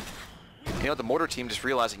 You know, the mortar team just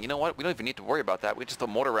realizing, you know what, we don't even need to worry about that. We just throw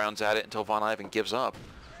mortar rounds at it until Von Ivan gives up.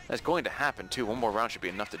 That's going to happen too. 1 more round should be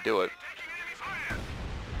enough to do it.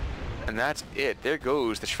 And that's it. There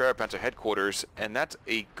goes the Schwerpanzer headquarters, and that's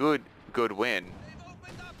a good win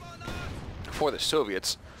for the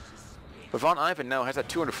Soviets. But Von Ivan now has that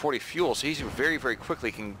 240 fuel, so he's very, very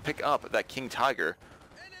quickly can pick up that King Tiger.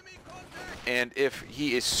 And if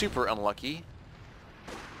he is super unlucky,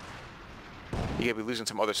 he could be losing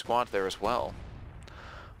some other squads there as well.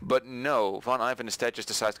 But no, Von Ivan instead just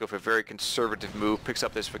decides to go for a very conservative move, picks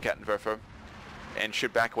up this Verkattenwerfer, and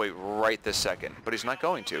should back away right this second. But he's not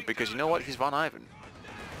going to, because you know what? He's Von Ivan.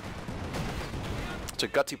 It's a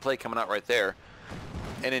gutsy play coming out right there.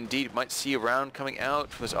 And indeed, might see a round coming out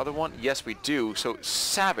from this other one. Yes, we do. So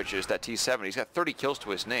savages that T-70. He's got 30 kills to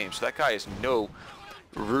his name, so that guy is no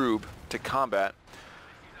rube to combat.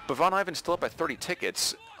 But Von Ivan's still up at 30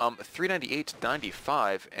 tickets, 398 to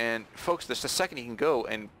 95. And folks, this is the second he can go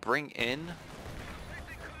and bring in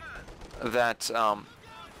that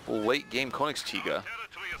late game Königstiger.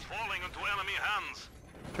 Territory is falling into enemy hands.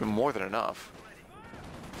 More than enough.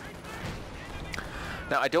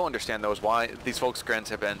 Now, I don't understand, though, is why these Volksgrens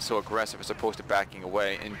have been so aggressive as opposed to backing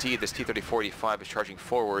away. Indeed, this T-30-45 is charging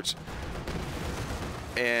forwards.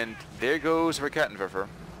 And there goes Verkattenwerfer.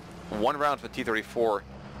 1 round with the T-34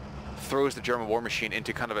 throws the German war machine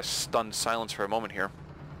into kind of a stunned silence for a moment here.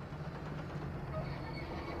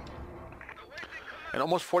 And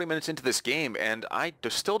almost 40 minutes into this game, and I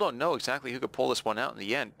still don't know exactly who could pull this one out in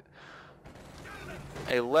the end.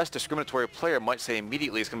 A less discriminatory player might say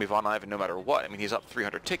immediately it's going to be Von Ivan no matter what. I mean, he's up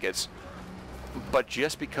 300 tickets. But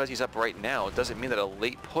just because he's up right now, it doesn't mean that a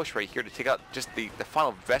late push right here to take out just the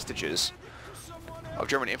final vestiges of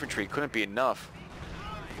German infantry couldn't be enough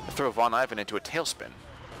to throw Von Ivan into a tailspin.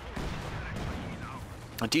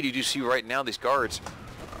 Indeed, you do see right now these guards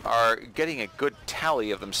are getting a good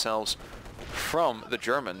tally of themselves from the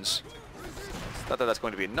Germans. Not that that's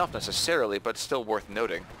going to be enough necessarily, but still worth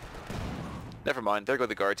noting. Never mind, there go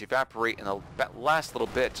the guards, evaporate in the last little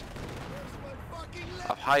bit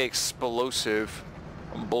of high explosive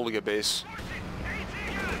Bolga base.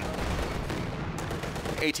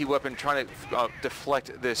 AT weapon trying to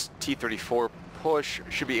deflect this T-34 push,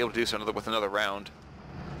 should be able to do so with another round.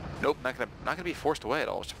 Nope, not gonna be forced away at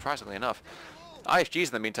all, surprisingly enough. ISGs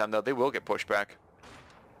in the meantime, though, they will get pushed back.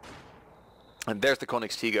 And there's the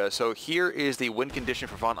Königstiger. So here is the win condition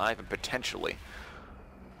for Von Ivan, potentially.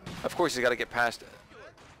 Of course, he's got to get past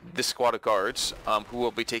this squad of guards, who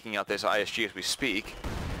will be taking out this ISG as we speak.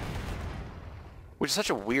 Which is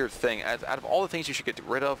such a weird thing. Out of all the things you should get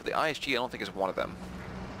rid of, the ISG I don't think is one of them.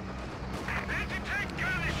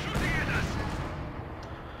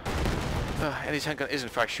 Anti-tank gun is in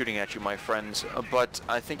fact shooting at you, my friends, but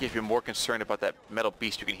I think if you're more concerned about that metal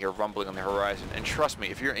beast you can hear rumbling on the horizon, and trust me,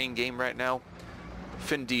 if you're in-game right now,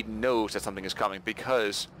 Finndeed knows that something is coming,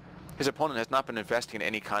 because His opponent has not been investing in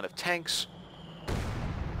any kind of tanks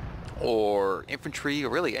or infantry or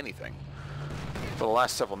really anything for the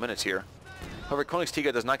last several minutes here. However,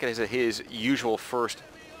 Koenigsegg does not get his usual first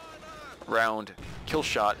round kill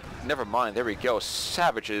shot. Never mind, there we go.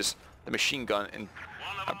 Savages the machine gun in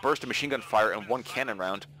a burst of machine gun fire and one cannon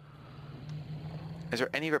round. Is there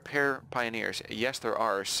any repair pioneers? Yes, there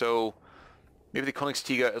are. So maybe the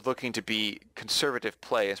Koenigsegg is looking to be conservative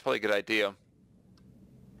play. It's probably a good idea.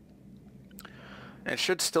 And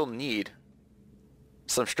should still need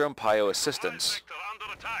some Sturmpio assistance.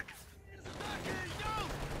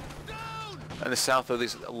 In the south, though,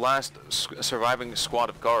 these last surviving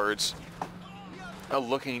squad of guards are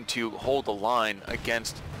looking to hold the line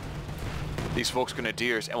against these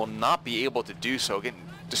Volksgrenadiers and will not be able to do so, getting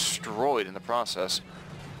destroyed in the process.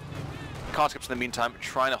 Conscripts, in the meantime,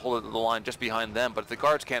 trying to hold the line just behind them, but if the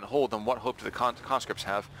guards can't hold, then what hope do the conscripts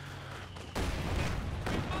have?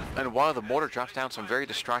 And while the mortar drops down some very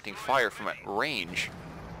distracting fire from at range,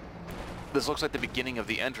 this looks like the beginning of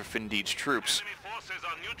the end for Finndeed's troops.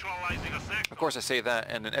 Of course, I say that,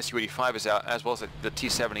 and an Su-85 is out, as well as the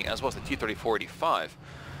T-70, as well as the T-34-85.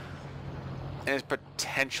 And it's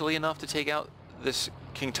potentially enough to take out this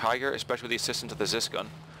King Tiger, especially with the assistance of the Zis gun,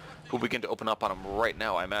 who will begin to open up on him right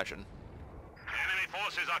now, I imagine. Enemy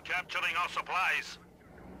forces are capturing our supplies.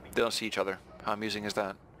 They don't see each other. How amusing is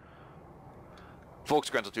that?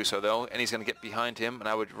 Volksgrenz will do so, though, and he's going to get behind him, and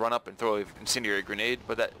I would run up and throw an incendiary grenade,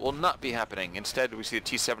 but that will not be happening. Instead, we see the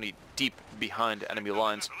T-70 deep behind enemy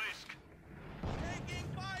lines.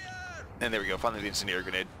 And there we go, finally the incendiary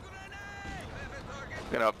grenade.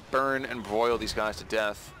 Gonna burn and broil these guys to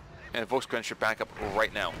death, and Volksgrenz should back up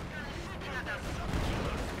right now.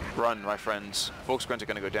 Run, my friends. Volksgrenz are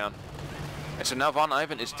gonna go down. And so now von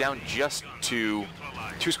Ivan is down just to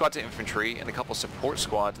 2 squads of infantry and a couple support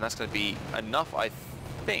squads, and that's going to be enough, I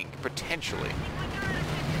think, potentially,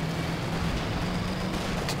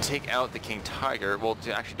 to take out the King Tiger, well,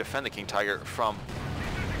 to actually defend the King Tiger from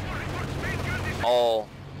all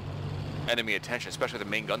enemy attention, especially the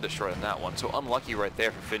main gun destroyer in that one. So unlucky right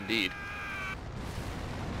there for Finndeed.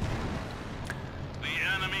 The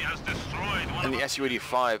enemy has destroyed one And of the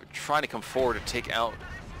Su-85 trying to come forward to take out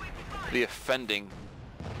the offending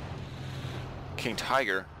King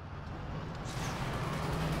Tiger.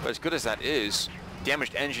 But as good as that is,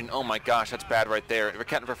 damaged engine, oh my gosh, that's bad right there.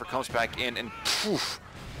 Kettenwerfer comes back in and poof,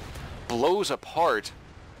 blows apart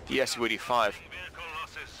the Su-85. vehicle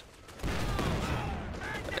losses.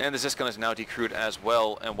 And the Zis gun is now decrewed as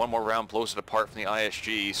well, and one more round blows it apart from the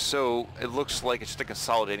ISG, so it looks like it's just a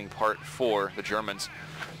consolidating part for the Germans.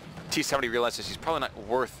 T-70 realizes he's probably not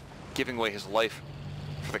worth giving away his life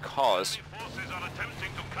for the cause. Forces are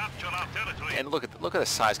attempting to capture our territory. And look at the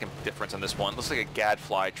size difference on this one. It looks like a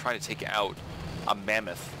gadfly trying to take out a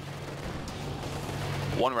mammoth.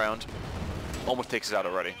 One round, almost takes it out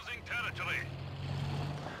already. Losing territory.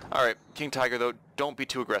 Alright, King Tiger though, don't be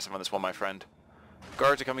too aggressive on this one, my friend.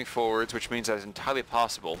 Guards are coming forwards, which means that it's entirely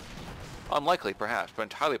possible, unlikely perhaps, but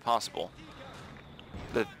entirely possible,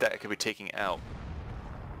 that it could be taking out.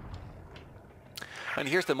 And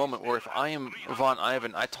here's the moment where if I am von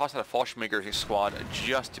Ivan, I toss out a Fallschirmjäger squad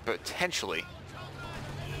just to potentially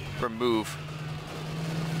remove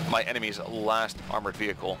my enemy's last armored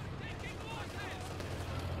vehicle.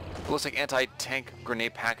 It looks like anti-tank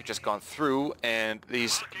grenade package has gone through, and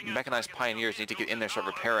these mechanized pioneers need to get in there and start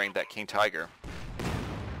repairing that King Tiger.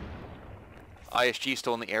 ISG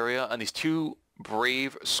still in the area, and these 2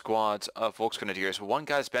 brave squads of Volksgrenadiers. One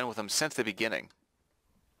guy's been with them since the beginning.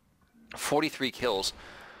 43 kills.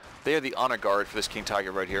 They are the honor guard for this King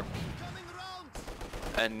Tiger right here.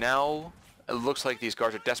 And now it looks like these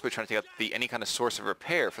guards are desperately trying to take out any kind of source of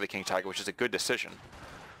repair for the King Tiger, which is a good decision.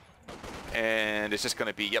 And it's just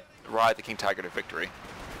going to be, yep, ride the King Tiger to victory.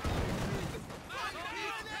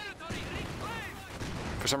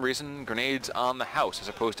 For some reason, grenades on the house as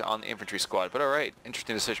opposed to on the infantry squad. But alright,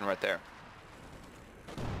 interesting decision right there.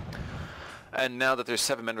 And now that there's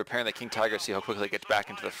 7 men repairing the King Tiger, see how quickly it gets back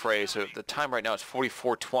into the fray. So the time right now is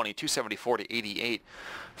 44-20, 274 to 88.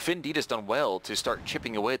 Finndeed has done well to start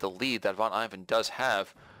chipping away at the lead that von Ivan does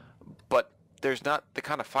have, but there's not the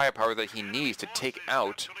kind of firepower that he needs to take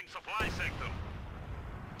out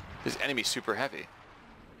his enemy super heavy.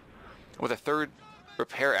 With a 3rd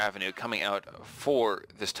repair avenue coming out for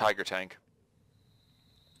this Tiger tank.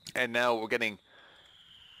 And now we're getting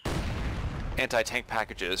anti-tank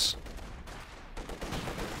packages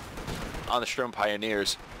on the Sturm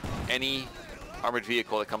Pioneers. Any armored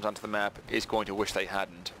vehicle that comes onto the map is going to wish they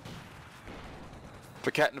hadn't.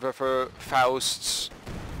 For Kettenwerfer, Fausts,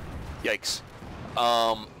 yikes.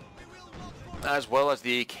 as well as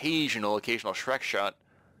the occasional Shrek shot.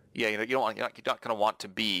 Yeah, you know, you're not going to want to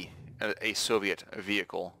be a Soviet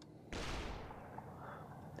vehicle.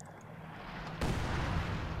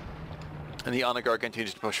 And the Honor Guard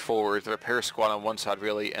continues to push forward. The repair squad on one side,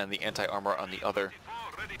 really, and the anti-armor on the other.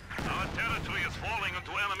 Our territory is falling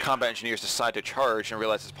into enemy. Combat engineers decide to charge and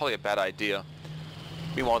realize it's probably a bad idea.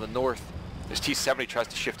 Meanwhile, in the north, this T-70 tries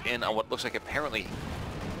to shift in on what looks like apparently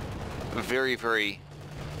very, very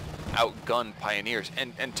outgunned pioneers.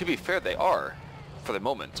 And to be fair, they are, for the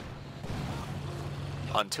moment.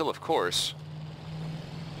 Until, of course,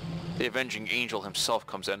 the Avenging Angel himself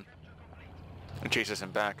comes in and chases him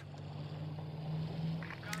back.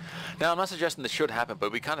 Now, I'm not suggesting this should happen, but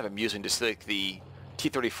it'd be kind of amusing to see like, the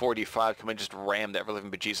T-34-D5 come in and just ram the ever-living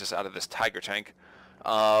bejesus out of this Tiger tank.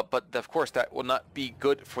 But, of course, that will not be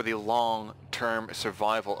good for the long-term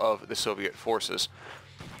survival of the Soviet forces.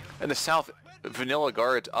 In the south, Vanilla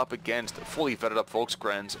Guards up against fully vetted up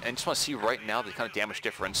Volksgrens, and just want to see right now the kind of damage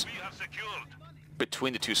difference We have secured.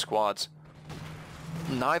 between the two squads.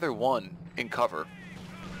 Neither one in cover.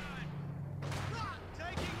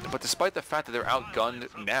 But despite the fact that they're outgunned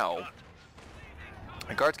now,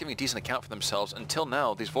 the Guards giving a decent account for themselves. Until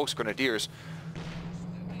now, these Volksgrenadiers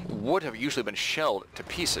would have usually been shelled to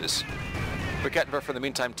pieces. But Gettenberg, in the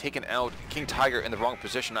meantime, taken out. King Tiger in the wrong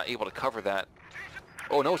position, not able to cover that.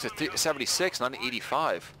 Oh no, it's a 76, not an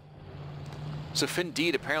 85. So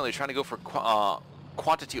Finndeed apparently trying to go for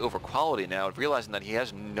quantity over quality now, realizing that he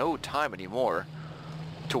has no time anymore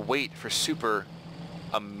to wait for super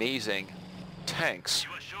amazing tanks. You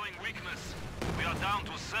are showing weakness. We are down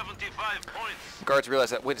to 75 points. Guards realize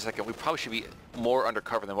that, wait a second, we probably should be more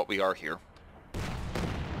undercover than what we are here.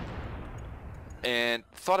 And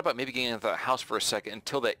thought about maybe getting into the house for a second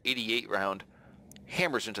until that 88 round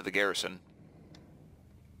hammers into the garrison.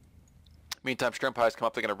 Meantime, Sternpies come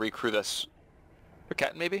up, they're going to recrew this. A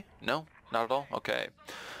cat maybe? No? Not at all? Okay.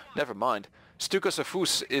 Never mind. Stuka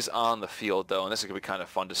Safus is on the field though, and this is going to be kind of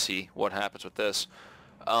fun to see what happens with this.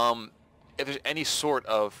 If there's any sort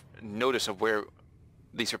of notice of where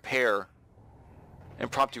these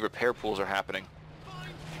impromptu repair pools are happening,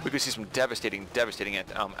 we could see some devastating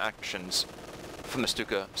actions from the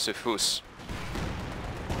Stuka Safus.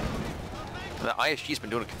 And the ISG's been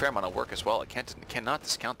doing a fair amount of work as well. I cannot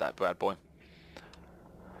discount that bad boy.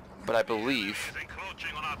 But I believe Is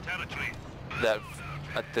encroaching on our territory. that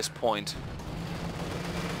at this point,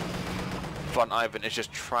 Von Ivan is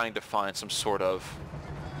just trying to find some sort of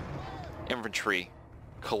infantry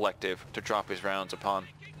collective to drop his rounds upon.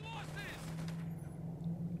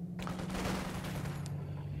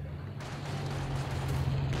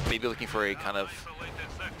 Maybe looking for a kind of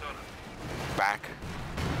Isolated sector. back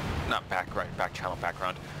channel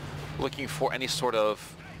background. Looking for any sort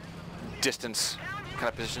of distance kind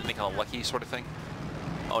of position, any kind of lucky sort of thing.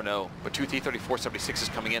 Oh no, but two T-34-76 is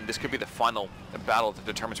coming in. This could be the final battle that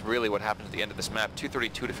determines really what happens at the end of this map.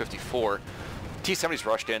 232 to 54. T-70's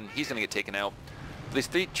rushed in. He's going to get taken out. These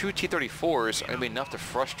two T-34s are going to be enough to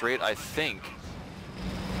frustrate, I think,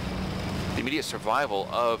 the immediate survival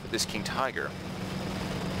of this King Tiger.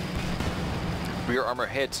 Rear armor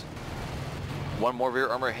hit. One more rear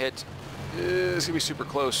armor hit. It's going to be super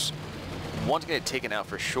close. One's going to get taken out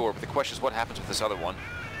for sure, but the question is what happens with this other one.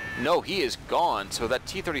 No, he is gone, so that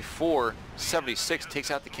T-34-76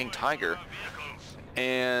 takes out the King Tiger,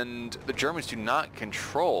 and the Germans do not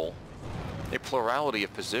control a plurality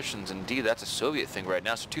of positions. Indeed, that's a Soviet thing right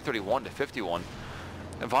now, so 231 to 51.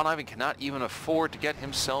 And Von Ivan cannot even afford to get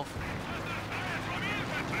himself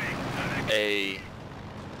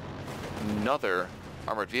another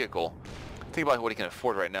armored vehicle. Think about what he can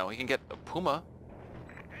afford right now. He can get a Puma.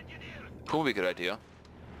 Puma would be a good idea.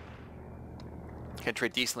 Can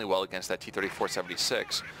trade decently well against that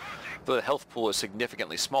T-34-76, though the health pool is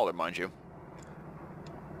significantly smaller, mind you.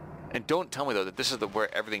 And don't tell me though that this is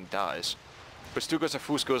where everything dies. But Stuka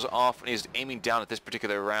Safus goes off and he's aiming down at this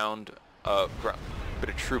particular round bit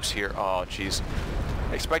of troops here. Oh jeez.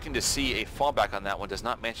 Expecting to see a fallback on that one, does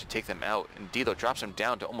not manage to take them out. Indeed though, drops them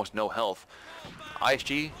down to almost no health.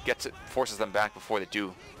 ISG gets it, forces them back before they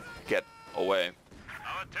do get away.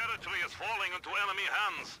 Our territory is falling into enemy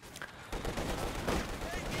hands.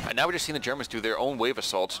 And now we're just seeing the Germans do their own wave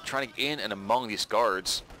assaults, trying to get in and among these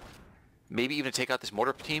guards. Maybe even to take out this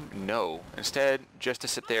mortar team? No. Instead, just to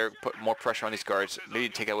sit there, put more pressure on these guards, maybe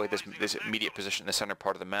take away this immediate position in the center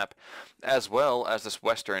part of the map, as well as this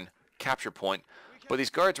western capture point. But these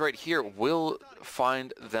guards right here will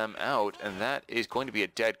find them out, and that is going to be a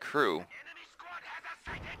dead crew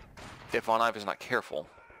if Von Ivan is not careful.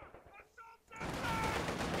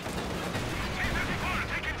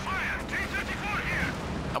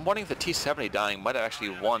 I'm wondering if the T-70 dying might have actually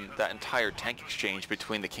won that entire tank exchange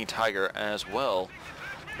between the King Tiger as well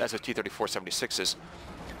as the T-34-76s.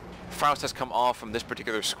 Faust has come off from this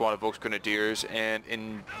particular squad of Volksgrenadiers, and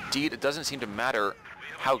indeed it doesn't seem to matter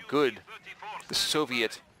how good the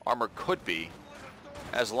Soviet armor could be,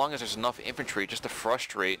 as long as there's enough infantry just to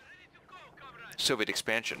frustrate Soviet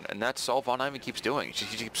expansion. And that's all von Ivan keeps doing. He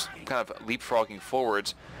keeps kind of leapfrogging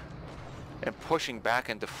forwards and pushing back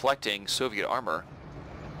and deflecting Soviet armor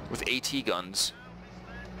with AT guns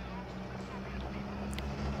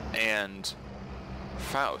and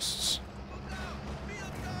Fausts.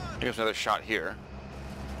 Here's another shot here.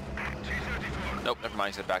 Nope, never mind,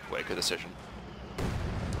 he's gonna back away. Good decision.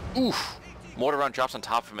 Oof! Mortar round drops on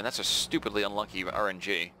top of him, and that's a stupidly unlucky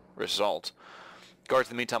RNG result. Guards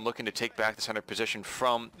in the meantime looking to take back the center position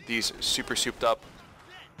from these super souped up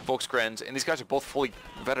Volksgrens, and these guys are both fully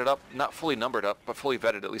vetted up, not fully numbered up, but fully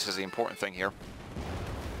vetted, at least is the important thing here.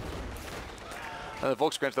 The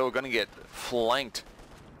Volksgrens, though, are going to get flanked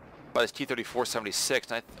by this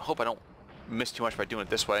T-34-76, and I hope I don't miss too much by doing it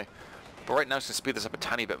this way. But right now, I'm just going to speed this up a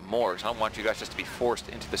tiny bit more, because I don't want you guys just to be forced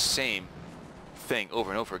into the same thing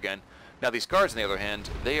over and over again. Now, these guards, on the other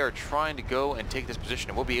hand, they are trying to go and take this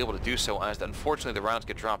position, and we'll be able to do so, as unfortunately the rounds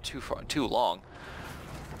get dropped too long.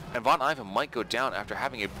 And von Ivan might go down after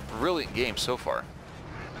having a brilliant game so far.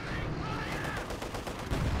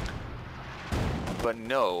 But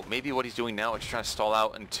no, maybe what he's doing now is just trying to stall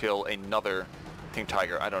out until another King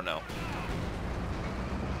Tiger. I don't know.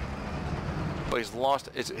 But he's lost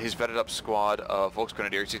his vetted up squad of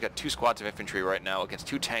Volksgrenadiers. He's got 2 squads of infantry right now against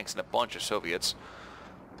 2 tanks and a bunch of Soviets.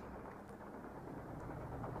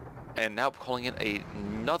 And now calling in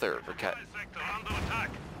another Raket.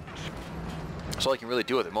 That's all he can really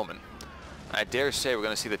do at the moment. I dare say we're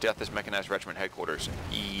going to see the death of this mechanized regiment headquarters.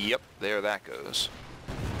 Yep, there that goes.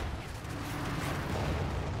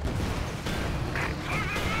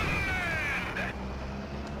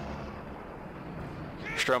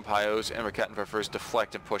 Sturmpajos and Rakettenwerfers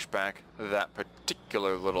deflect and push back that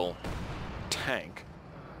particular little tank.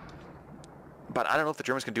 But I don't know if the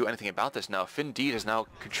Germans can do anything about this now. Finndeed is now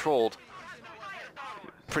controlled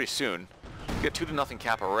pretty soon. We got 2-0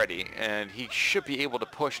 cap already, and he should be able to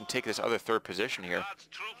push and take this other third position here.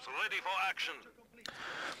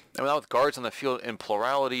 And now with guards on the field in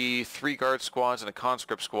plurality, 3 guard squads and a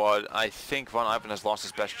conscript squad, I think von Ivan has lost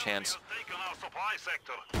his best chance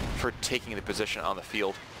for taking the position on the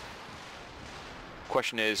field.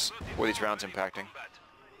 Question is, were these rounds impacting?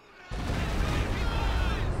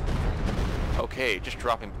 Okay, just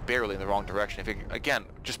dropping barely in the wrong direction. If he, again,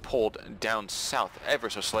 just pulled down south ever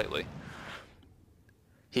so slightly,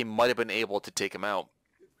 he might have been able to take him out.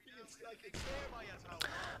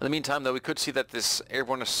 In the meantime, though, we could see that this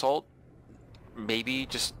airborne assault, maybe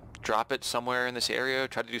just drop it somewhere in this area,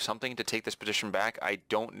 try to do something to take this position back. I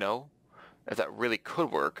don't know if that really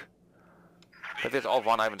could work. But that's all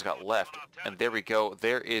von Ivan's got left. And there we go.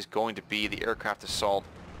 There is going to be the aircraft assault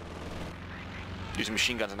using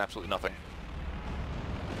machine guns and absolutely nothing.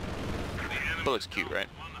 But looks cute, right?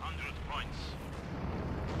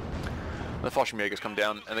 The Fallschirmjägers come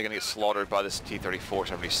down, and they're going to get slaughtered by this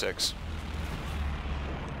T-34-76.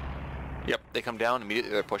 Yep, they come down,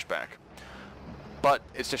 immediately they're pushed back. But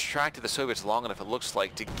it's distracted the Soviets long enough, it looks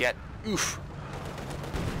like, to get,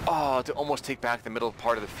 to almost take back the middle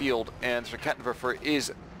part of the field, and the Rakettenwerfer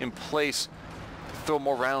is in place to throw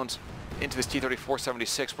more rounds into this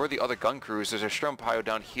T-34-76. Where are the other gun crews? There's a Sturmpajor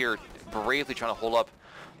down here bravely trying to hold up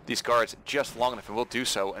these guards just long enough, and will do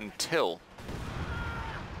so until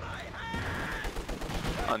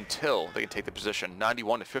they can take the position.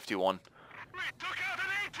 91-51.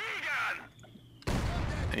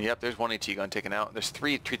 And yep, there's 1 AT gun taken out. There's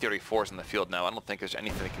 3 T-34s in the field now. I don't think there's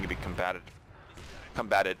anything that can be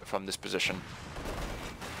combated from this position.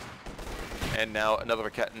 And now another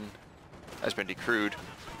Raketten has been decrewed.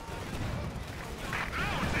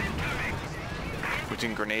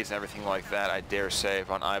 Between grenades and everything like that, I dare say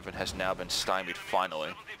von Ivan has now been stymied finally.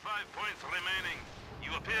 75 points remaining.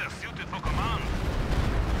 You appear suited for command.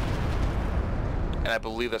 And I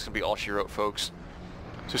believe that's going to be all she wrote, folks.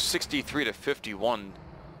 So 63-51.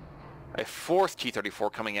 A 4th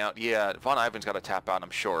T-34 coming out. Yeah, von Ivan's got to tap out, I'm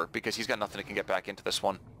sure, because he's got nothing that can get back into this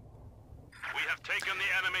one. We have taken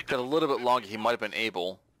the enemy. Got a little bit longer, he might have been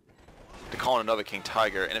able to call in another King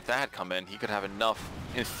Tiger, and if that had come in, he could have enough,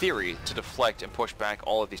 in theory, to deflect and push back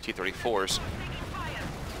all of these T-34s.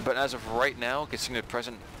 But as of right now, considering the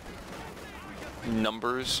present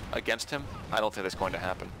numbers against him, I don't think that's going to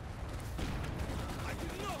happen.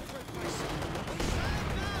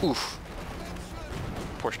 Oof.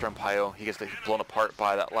 Poor Sturmpajor, he gets blown apart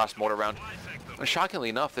by that last mortar round. And shockingly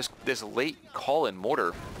enough, this late call-in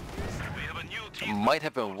mortar We have a new team. might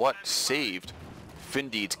have been what saved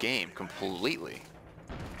Finndeed's game completely.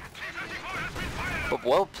 T-34 has been fired. But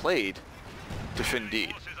well played to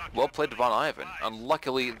Finndeed. Well played to Von Ivan.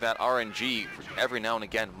 Unluckily, that RNG every now and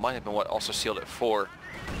again might have been what also sealed it for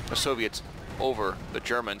the Soviets over the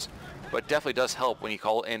Germans. But it definitely does help when you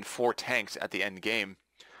call in 4 tanks at the end game.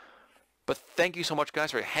 But thank you so much,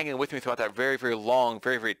 guys, for hanging with me throughout that very, very long,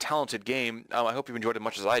 very, very talented game. I hope you've enjoyed it as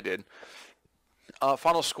much as I did.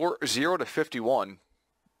 Final score 0-51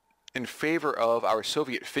 in favor of our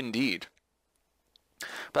Soviet Finndeed.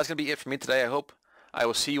 But that's going to be it for me today, I hope. I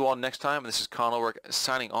will see you all next time. This is Con Ulrich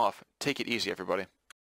signing off. Take it easy, everybody.